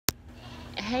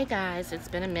Hey guys, it's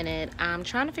been a minute. I'm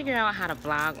trying to figure out how to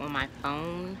vlog on my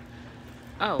phone.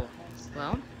 Oh,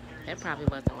 well, that probably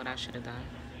wasn't what I should have done.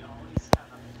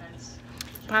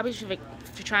 Probably should be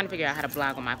trying to figure out how to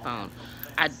vlog on my phone.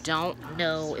 I don't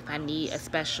know if I need a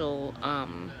special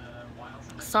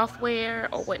software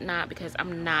or whatnot because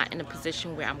I'm not in a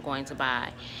position where I'm going to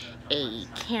buy a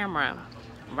camera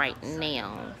right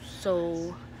now.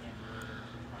 So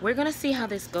we're gonna see how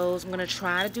this goes. I'm gonna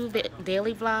try to do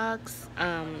daily vlogs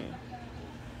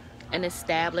and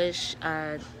establish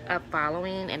a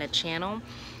following and a channel,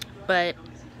 but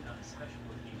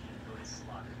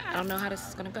I don't know how this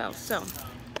is gonna go. So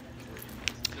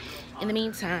in the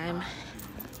meantime,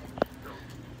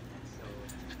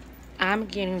 I'm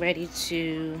getting ready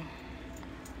to,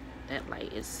 that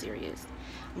light is serious.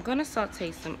 I'm gonna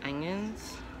saute some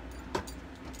onions.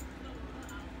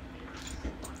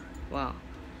 Well,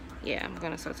 yeah, I'm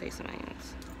gonna saute some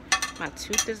onions. My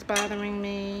tooth is bothering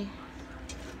me,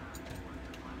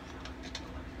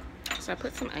 so I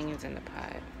put some onions in the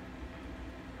pot.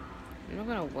 I'm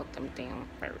gonna wilt them down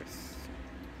first.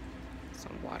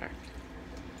 Some water.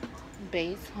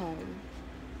 Bay's home.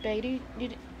 Bay,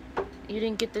 you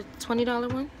didn't get the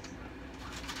 $20 one?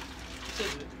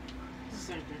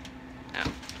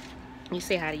 Oh. You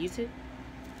say hi to YouTube?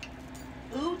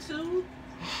 YouTube.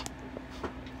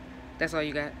 That's all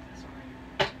you got?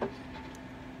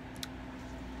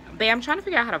 Babe, I'm trying to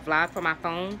figure out how to vlog for my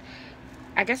phone.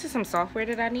 I guess it's some software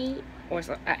that I need, or it's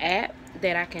an app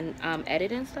that I can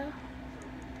edit and stuff.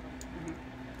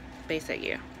 They said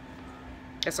yeah.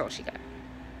 That's all she got.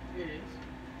 It is.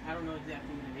 I don't know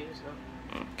exactly what it is,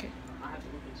 though. Okay. I have to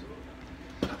look into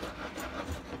it.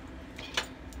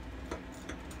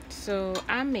 So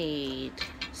I made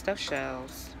stuffed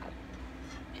shells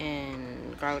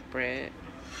and garlic bread.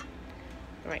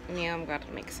 Right now I'm about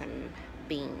to make some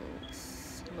beans.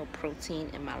 A little protein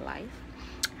in my life.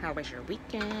 How was your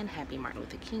weekend? Happy Martin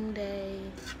Luther King Day.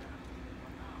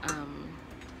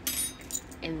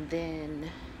 And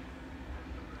then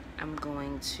I'm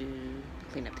going to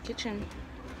clean up the kitchen,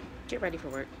 get ready for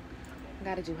work. I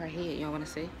gotta do her hair. You don't want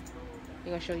to see? You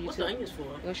gonna show YouTube? What's the onions for?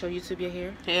 You gonna show YouTube your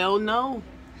hair? Hell no.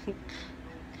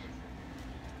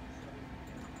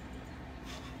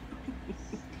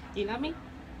 You love me?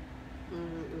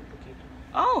 Okay.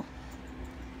 Oh,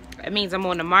 that means I'm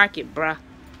on the market, bruh.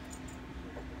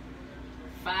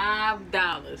 $5.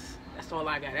 That's all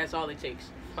I got. That's all it takes.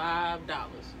 $5.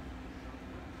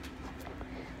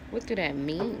 What do that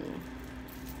mean?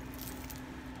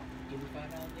 Give me $5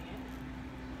 again.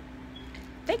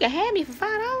 They can have me for $5? Nah,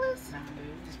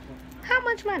 baby, just play. How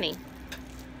much money?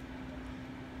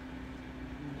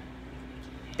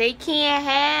 They can't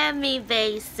have me,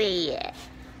 they said.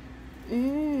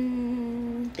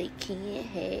 They can't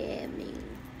have me.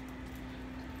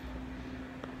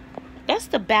 That's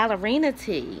the ballerina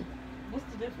tee. What's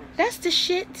the difference? That's the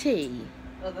shit tee.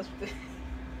 Oh, that's what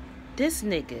This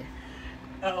nigga.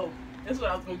 Oh, that's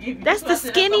what I was gonna give you. That's the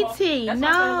skinny tee. That's why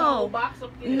I said there's a whole No. box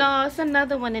up there. No, it's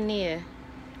another one in there.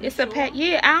 It's You a sure? pack.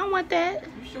 Yeah, I don't want that.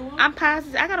 You sure? I'm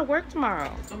positive. I gotta work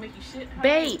tomorrow. It's gonna make you shit. How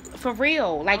Babe, for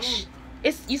real. Like, Oh.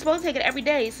 it's you supposed to take it every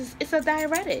day. It's a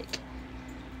diuretic.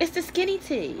 It's the skinny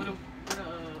tea. What other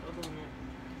one?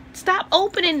 Stop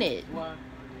opening it. Why?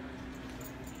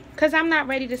 Because I'm not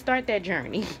ready to start that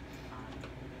journey.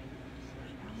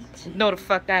 No, the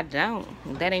fuck I don't.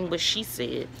 That ain't what she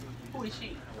said. Who is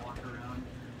she?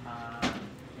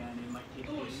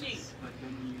 Who is she?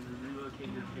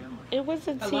 It was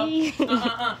a Hello? tea.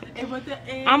 And with the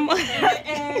I'm on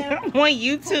Who is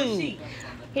YouTube. she?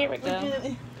 Here it go.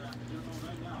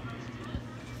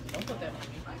 Don't put that on me.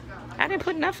 I didn't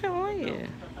put nothing on you.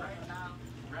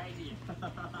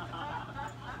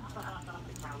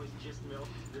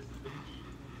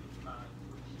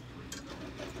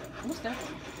 What's that?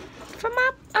 For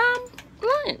my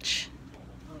lunch.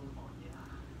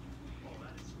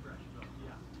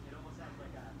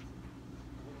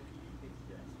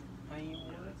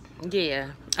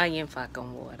 Yeah, onion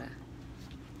fucking water.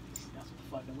 That's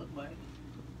what fucking look like.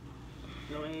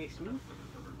 No eggs, me.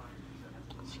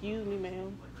 Excuse me,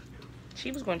 ma'am.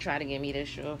 She was gonna try to give me this,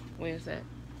 sure. Where's that?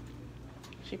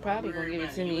 She probably gonna give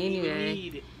it to You me don't even anyway.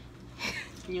 need it.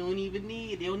 You don't even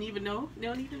need it. They don't even know. They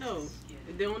don't need to know.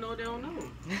 If they don't know, they don't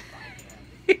know.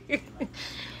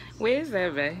 Where's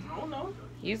that, babe? I don't know.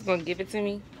 You was gonna give it to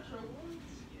me?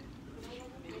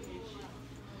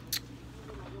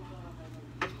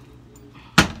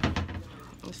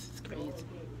 This is crazy.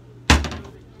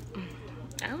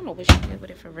 I don't know what she did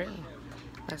with it for real.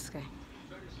 Let's go.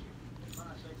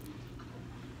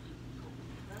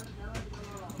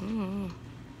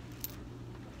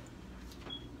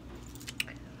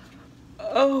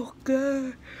 Oh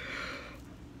god.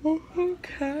 Oh, I'm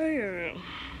tired.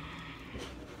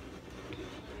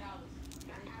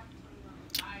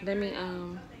 Let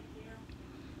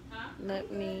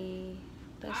me,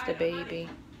 that's the baby.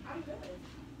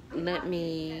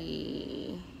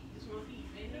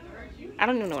 I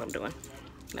don't even know what I'm doing.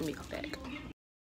 Let me go back.